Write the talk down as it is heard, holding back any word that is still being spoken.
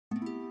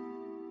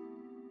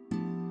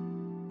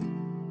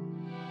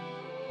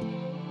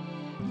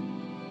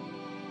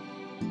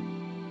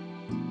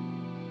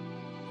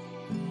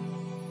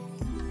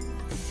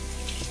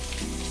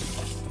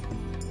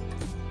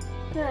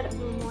Good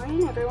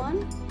morning,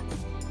 everyone.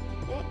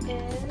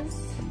 Today's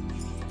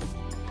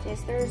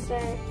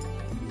Thursday.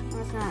 No,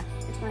 it's not.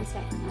 It's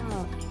Wednesday.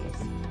 Oh,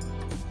 jeez.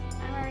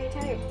 I'm already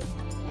tired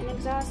and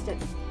exhausted.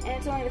 And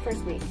it's only the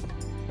first week.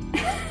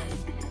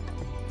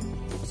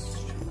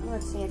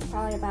 Let's see, it's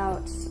probably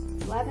about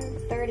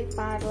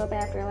 11:35, a little bit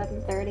after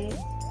 11:30.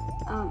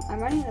 I'm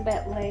running a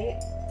bit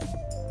late.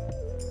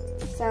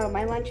 So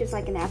my lunch is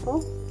like an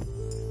apple,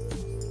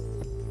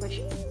 which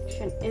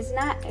is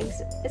not,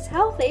 it's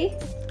healthy.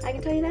 I can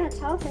tell you that, it's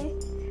healthy.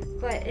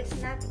 But it's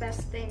not the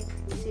best thing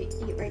to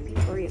eat right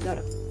before you go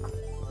to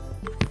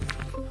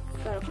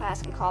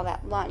class and call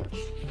that lunch.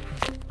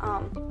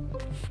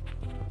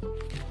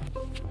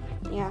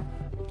 Yeah.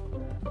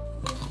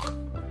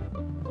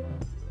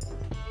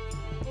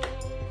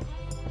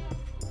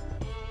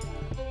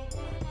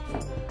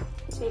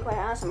 To be quite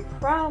honest, I'm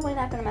probably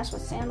not going to mess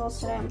with sandals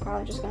today. I'm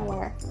probably just going to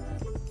wear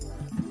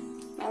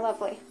my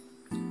lovely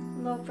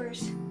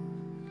loafers.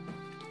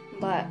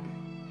 But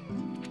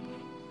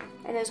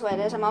it is what it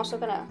is. I'm also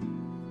going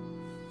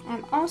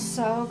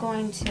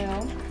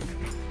to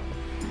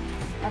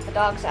let the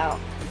dogs out.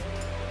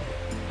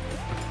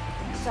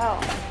 So,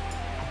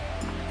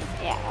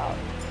 yeah, oh,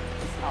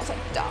 it smells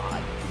like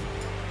dog.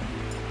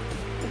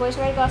 You boys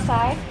ready to go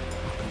outside?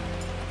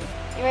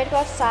 You ready to go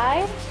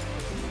outside?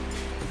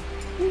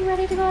 You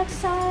ready to go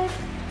outside?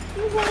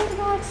 You ready to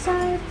go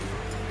outside?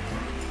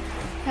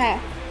 Okay.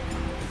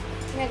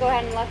 I'm gonna go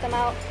ahead and let them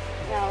out.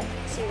 I'll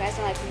see you guys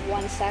in like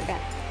 1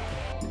 second.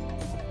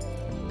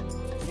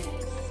 Okay,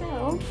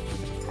 so,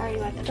 I already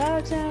let the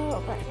dogs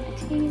out, got my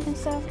teeth and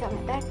stuff, got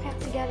my backpack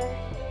together.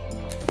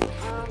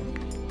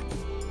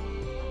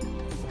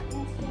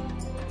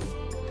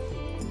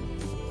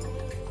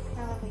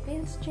 My lovely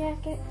business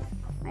jacket,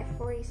 my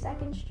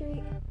 42nd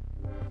Street.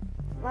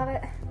 Love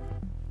it.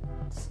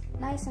 It's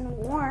nice and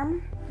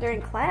warm during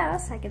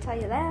class, I can tell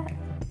you that.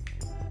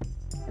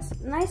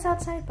 It's nice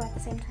outside, but at the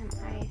same time,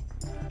 I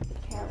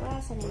could care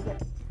less. I need to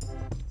get,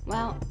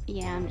 well,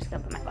 yeah, I'm just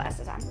gonna put my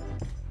glasses on.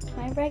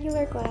 My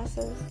regular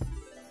glasses.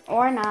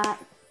 Or not.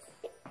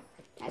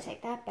 I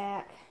take that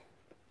back.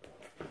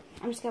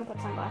 I'm just gonna put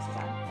sunglasses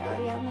on. They're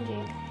already out in the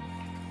Jeep.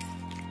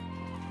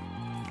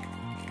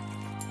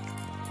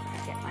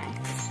 Get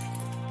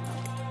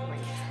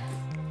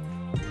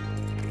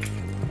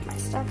my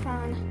stuff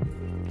on.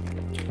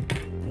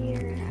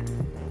 Here.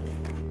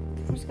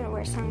 I'm just gonna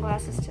wear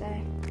sunglasses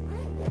today.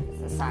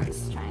 The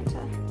sun's trying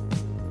to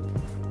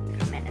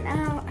come in and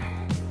out.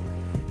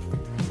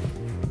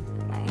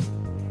 My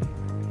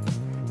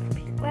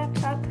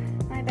laptop,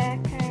 my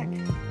backpack.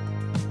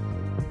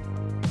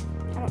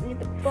 I don't need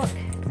the book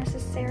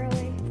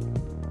necessarily.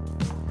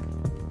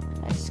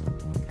 Let's go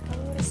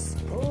to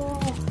school.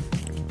 I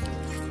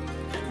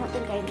don't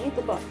think I need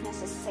the book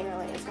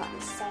necessarily, is what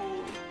I'm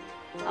saying.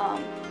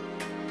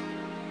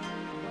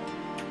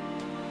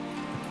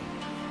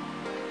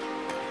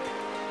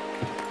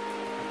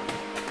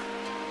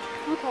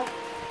 Okay.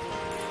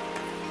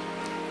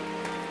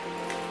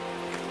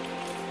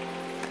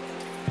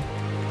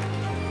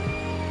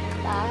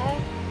 Bye.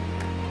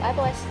 Bye,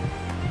 boys.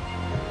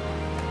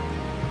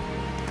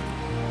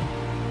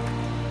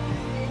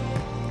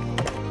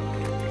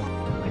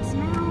 It's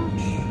now...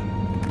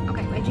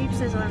 Okay, my Jeep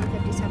says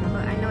 11:57,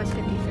 but I know it's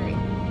 53.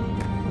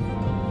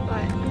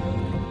 But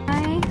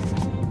I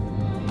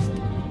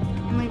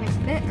am leaving a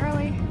bit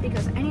early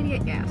because I need to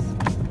get gas.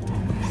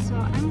 So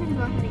I'm going to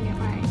go ahead and get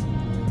my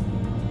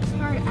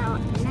card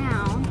out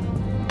now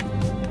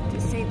to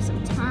save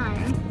some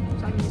time,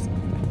 so I can just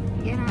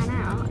get on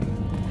out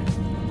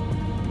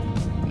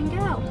and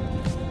go.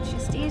 It's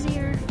just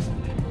easier.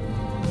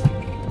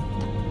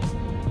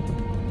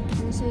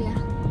 And so yeah,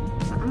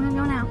 so I'm gonna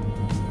go now,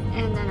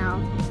 and then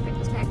I'll pick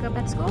this back up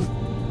at school.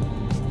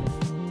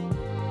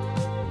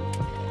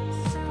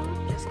 So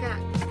just got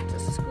to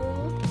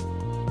school.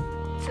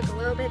 Took a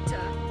little bit to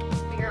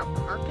figure out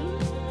parking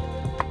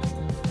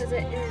because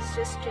it is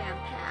just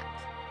jam-packed.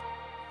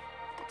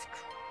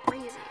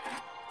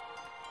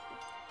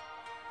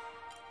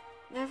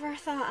 Never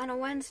thought on a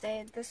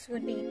Wednesday this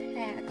would be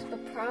packed, but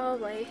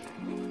probably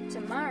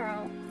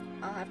tomorrow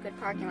I'll have good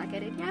parking like I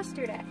did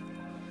yesterday.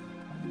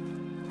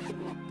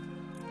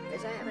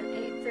 Because I have an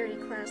 8:30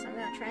 class, I'm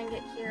gonna try and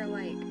get here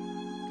like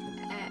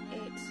at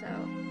 8, so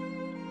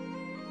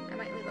I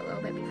might leave a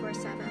little bit before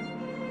 7.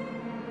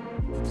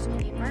 Just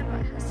meaning my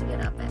butt has to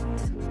get up at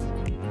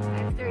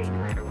 5:30 no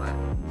matter what.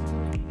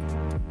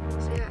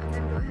 So yeah, I'm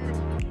gonna go ahead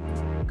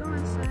and go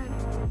inside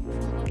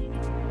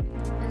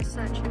and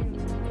such and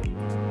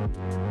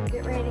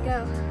get ready to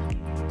go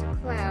to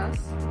class.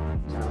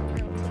 So I will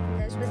take you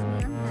guys with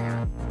me on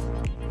that.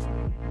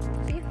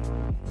 See ya.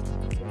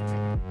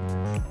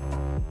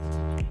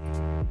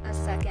 A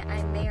second.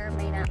 I may or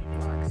may not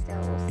vlog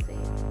still. We'll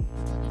see.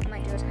 I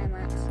might do a time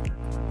lapse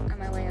on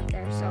my way up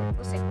there. So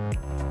we'll see. I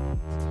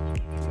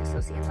guess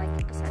we'll see in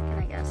like a second,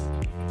 I guess.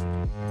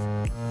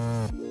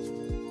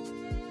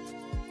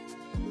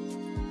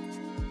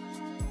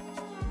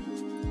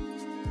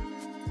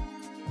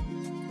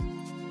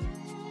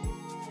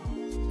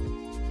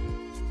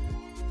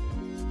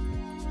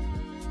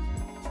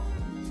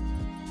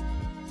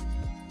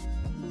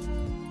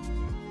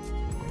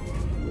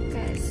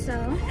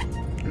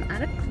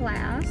 out of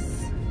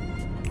class,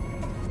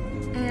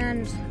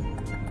 and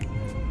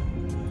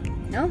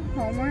no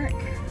homework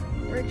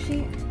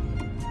worksheet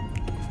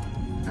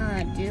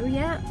due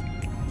yet,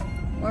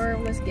 or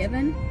was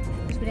given,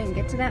 because we didn't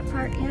get to that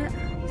part yet.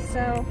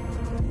 So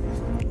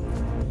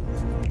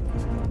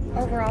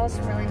overall it's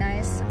really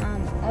nice.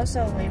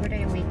 Also Labor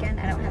Day weekend,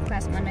 I don't have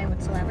class Monday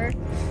whatsoever,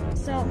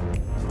 so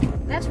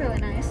that's really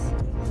nice.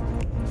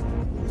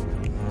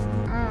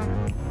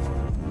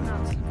 What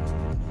else?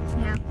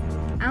 Yeah,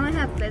 I only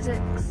have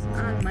physics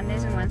on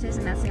Mondays and Wednesdays,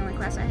 and that's the only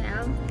class I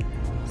have,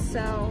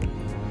 so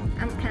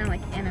I'm kind of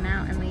like in and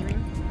out and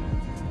leaving,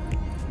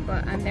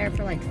 but I'm there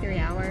for like 3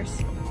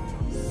 hours,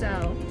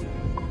 so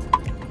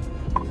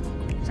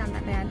it's not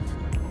that bad.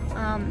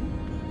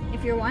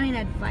 If you're wanting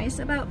advice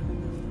about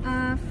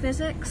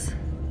physics,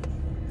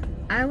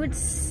 I would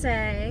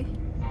say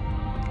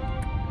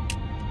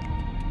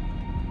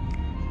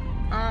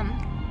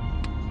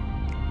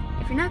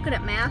if you're not good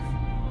at math,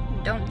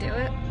 don't do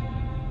it.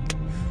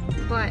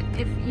 But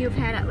if you've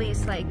had at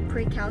least like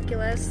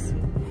pre-calculus,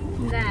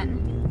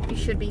 then you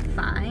should be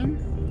fine.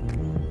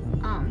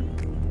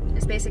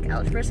 It's basic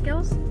algebra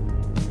skills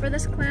for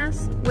this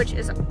class, which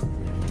is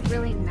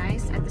really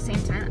nice. At the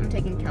same time, I'm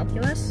taking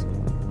calculus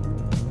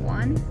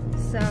 1,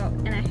 so,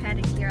 and I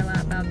had to hear a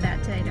lot about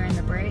that today during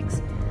the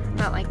breaks,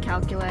 about like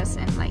calculus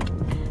and like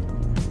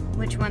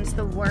which one's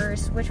the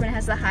worst, which one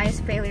has the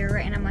highest failure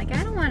rate, and I'm like,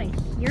 I don't want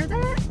to hear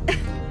that.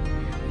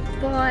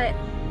 But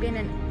being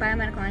a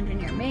biomedical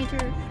engineer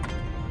major,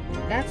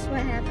 that's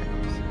what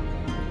happens,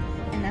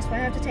 and that's what I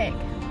have to take.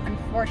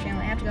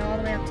 Unfortunately, I have to go all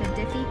the way up to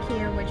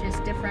DiffEq, which is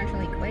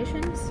differential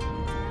equations,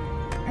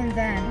 and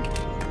then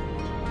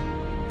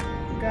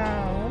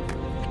go,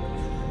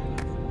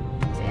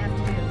 so you have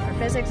to do, for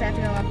physics I have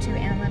to go up to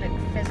analytic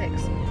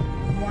physics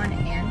 1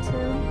 and 2,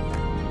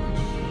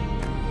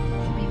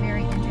 which should be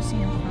very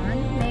interesting and fun,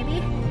 maybe?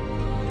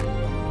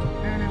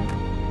 I don't know.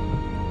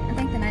 I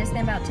think the nice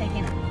thing about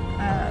taking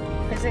a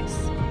physics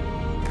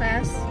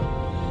class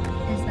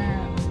is that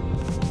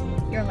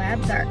your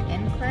labs are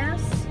in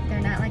class. They're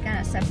not like on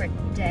a separate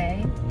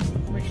day,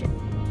 which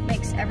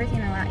makes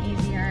everything a lot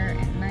easier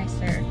and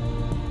nicer.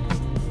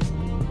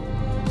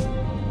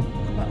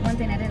 But one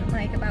thing I didn't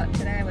like about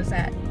today was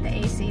that the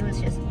AC was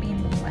just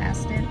being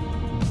blasted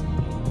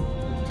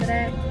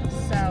today.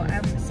 So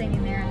I'm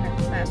sitting there in the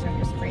classroom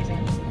just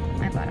freezing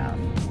my butt off.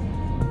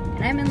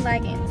 And I'm in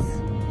leggings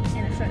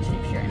and a short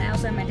sleeve shirt, and I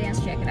also have my dance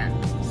jacket on.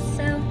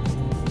 So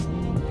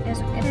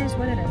it is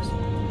what it is.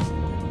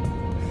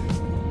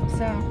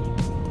 So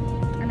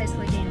I'm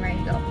basically getting ready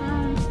to go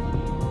home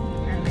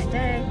on my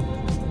day.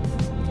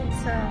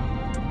 So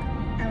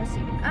I will see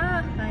you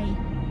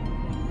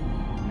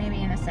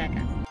maybe in a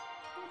second.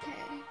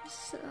 Okay,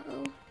 so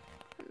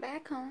I'm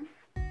back home,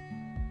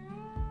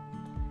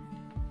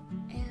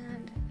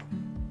 and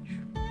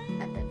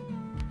got the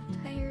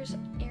tires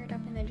aired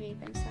up in the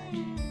Jeep and such.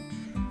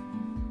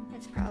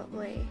 It's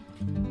probably,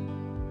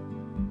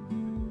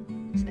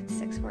 it's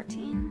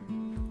 6:14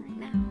 right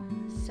now,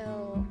 so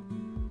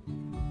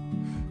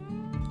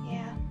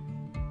yeah.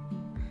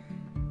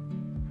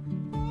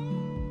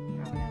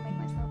 Probably gonna make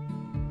myself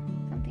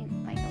something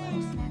like a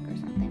little snack or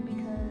something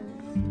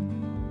because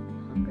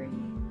I'm hungry.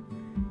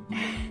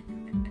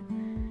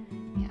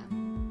 Yeah,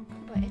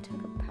 but it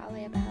took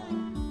probably about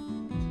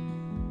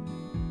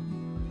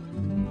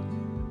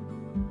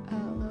a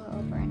little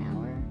over an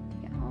hour to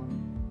get home,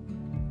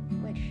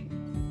 which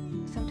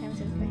sometimes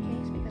is the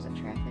case because of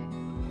traffic.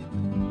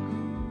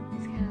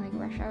 It's kind of like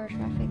rush hour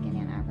traffic in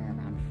Ann Arbor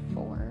around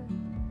 4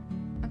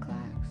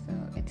 o'clock, so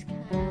it's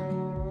kind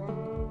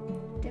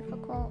of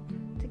difficult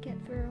to get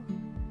through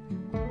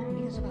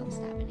because of all the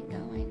stopping and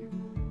going.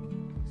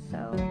 So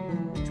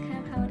it's kind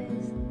of how it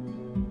is.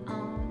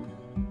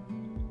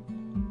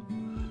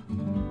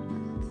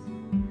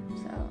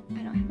 So I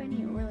don't have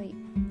any really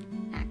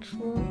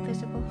actual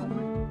physical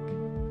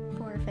homework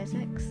for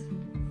physics,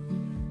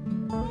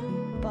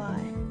 but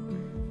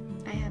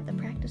I have the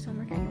practice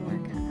homework I can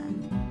work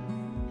on.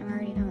 I'm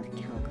already done with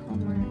calc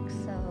homework,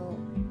 so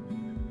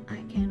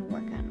I can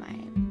work on my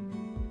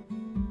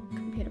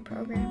computer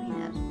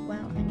programming as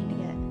well. I need to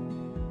get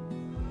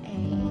a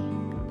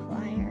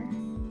compiler.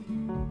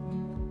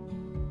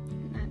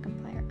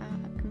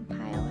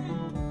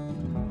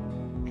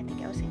 I think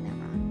I was saying that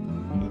wrong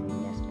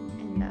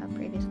in the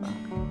previous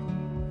vlog.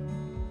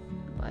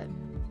 But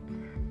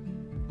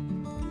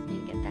I need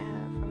to get that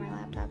for my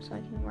laptop so I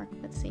can work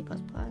with C++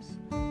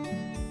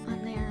 on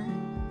there,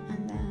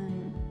 and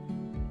then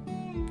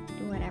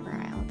do whatever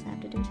else I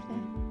have to do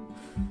today.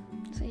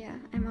 So yeah,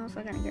 I'm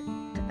also gonna get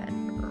to bed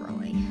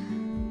early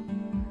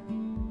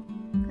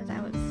because I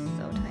was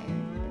so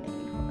tired the day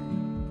before.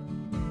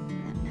 And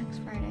then next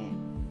Friday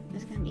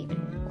is gonna be even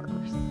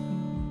worse.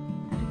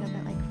 I have to go to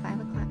bed like 5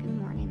 o'clock in the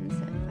morning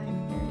instead of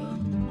 5:30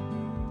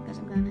 because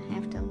I'm gonna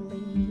have to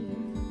leave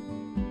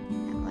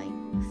at like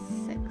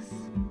 6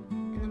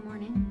 in the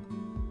morning.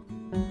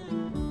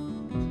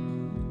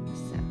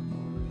 So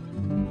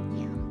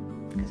yeah,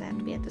 because I have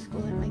to be at the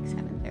school at like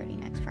 7:30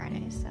 next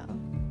Friday, so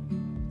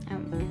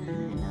I'm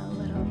kind of a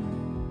little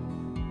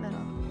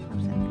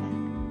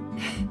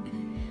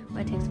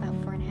but it takes about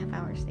 4.5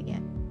 hours to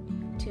get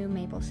to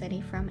Maple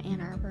City from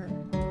Ann Arbor.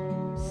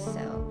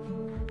 So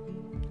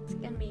it's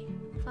gonna be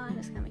fun.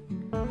 It's gonna be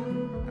a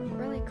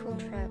really cool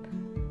trip.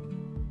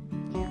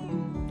 Yeah,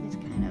 it's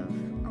kind of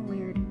a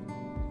weird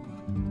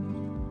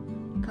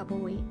couple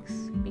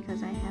weeks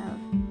because I have,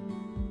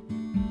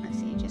 let's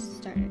see, just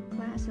started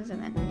classes,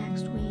 and then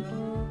next week,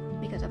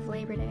 because of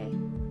Labor Day,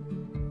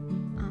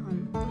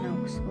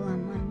 no school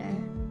on Monday,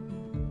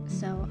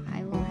 so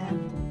I will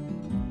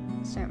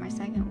start my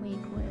second week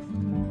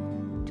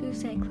with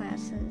Tuesday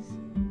classes,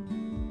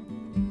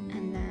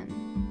 and then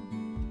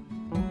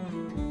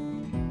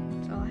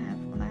so I'll have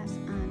class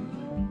on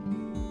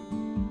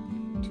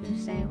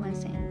Tuesday,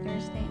 Wednesday, and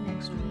Thursday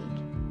next week,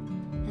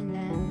 and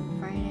then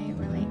Friday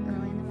really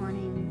early in the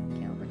morning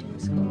get over to the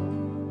school,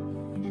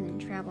 and then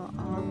travel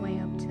all the way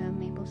up to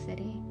Maple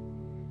City,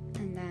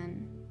 and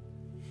then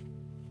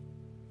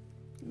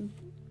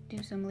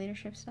do some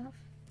leadership stuff,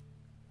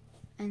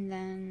 and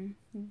then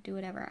do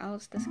whatever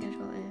else the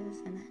schedule is,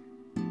 and then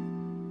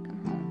come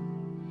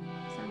home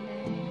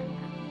Sunday and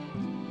then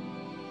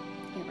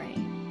get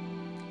ready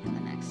for the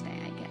next day,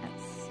 I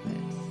guess.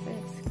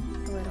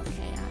 It's a little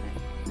chaotic,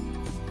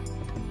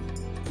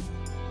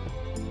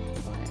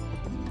 but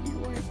it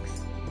works.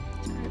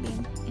 Part of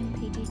being in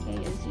PTK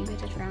is you get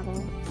to travel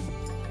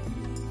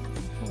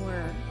for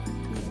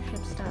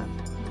leadership stuff,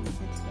 and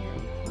it's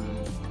very fun.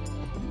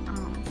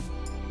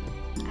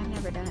 I've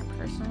never done it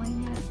personally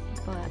yet,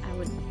 but I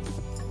would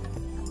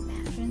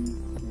imagine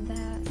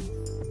that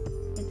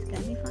it's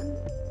gonna be fun.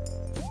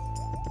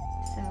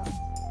 So,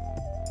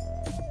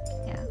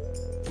 yeah.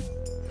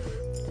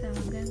 So I'm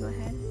gonna go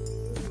ahead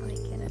and probably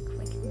get a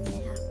quick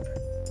nap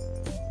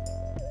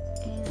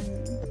and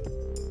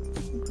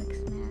a quick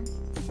snack,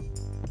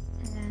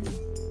 and then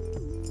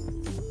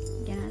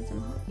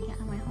get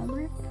on my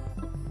homework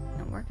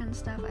and work on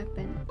stuff.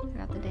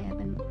 Throughout the day, I've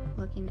been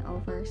looking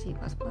over C++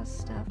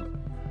 stuff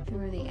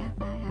through the app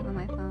that I have on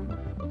my phone,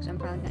 so I'm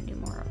probably going to do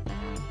more of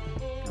that.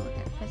 I'll look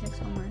at physics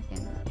homework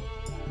and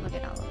look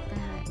at all of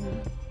that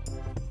and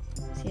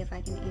see if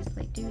I can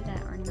easily do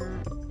that or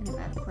not, and if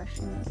I have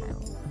questions I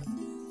will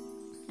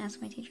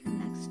ask my teacher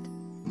next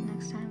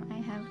time I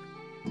have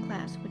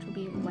class, which will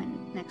be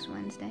next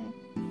Wednesday.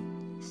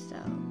 So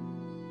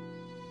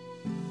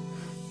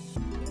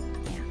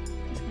yeah,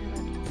 that's kind of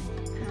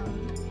how I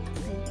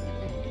think I'm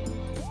going to do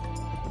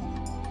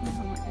my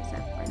homework and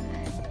stuff for the day.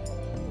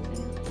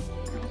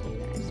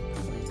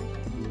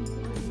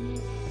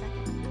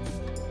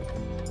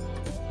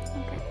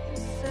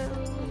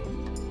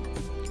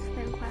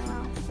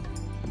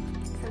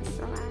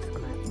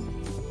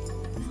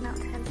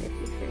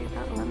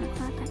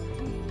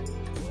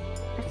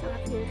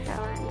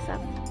 Shower and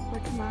stuff for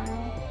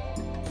tomorrow.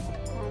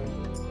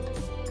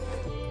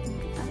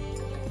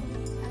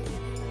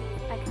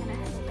 I kind of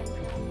haven't been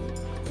feeling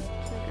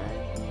too good,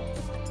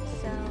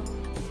 so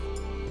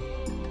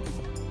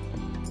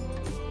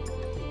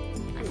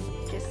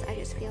I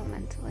just feel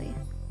mentally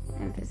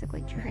and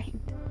physically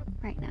drained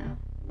right now.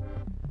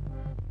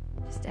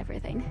 Just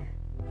everything.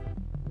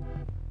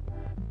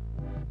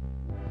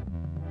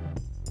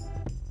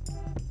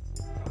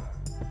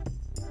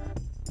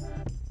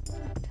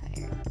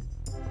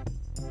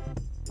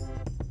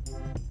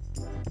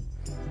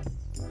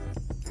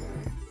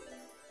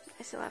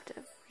 I still have to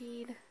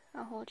read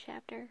a whole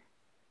chapter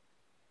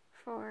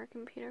for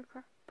computer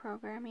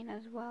programming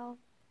as well,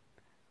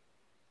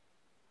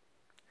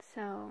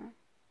 so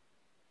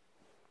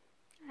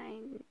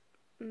I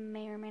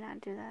may or may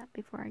not do that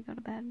before I go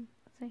to bed.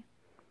 Let's see.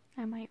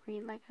 I might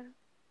read like a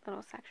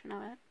little section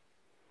of it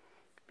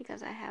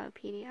because I have a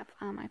PDF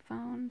on my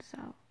phone,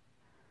 so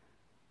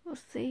we'll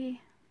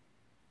see.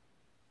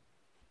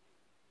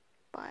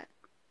 But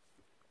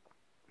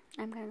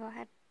I'm gonna go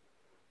ahead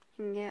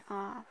and get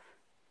off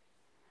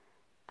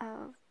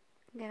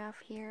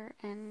here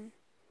and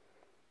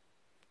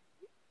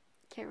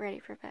get ready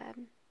for bed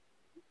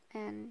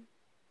and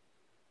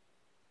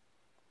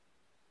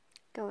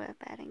go to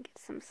bed and get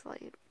some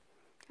sleep.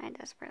 I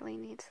desperately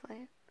need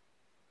sleep.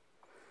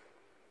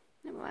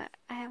 But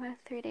I have a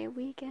 3-day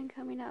weekend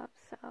coming up,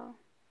 so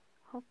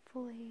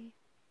hopefully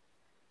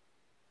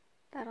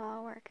that'll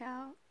all work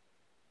out.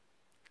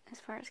 As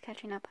far as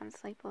catching up on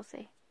sleep, we'll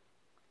see.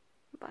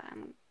 But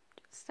I'm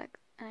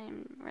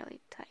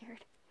really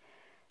tired.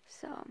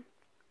 So,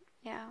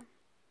 yeah.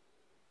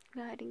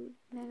 I'm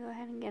gonna go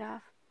ahead and get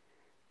off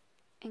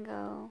and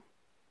go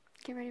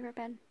get ready for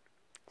bed.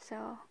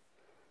 So,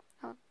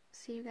 I'll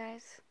see you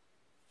guys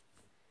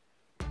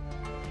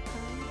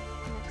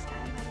next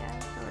time, I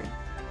guess, or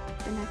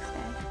the next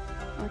day,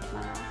 or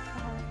tomorrow,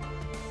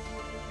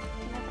 or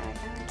whenever I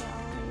finally get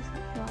all of these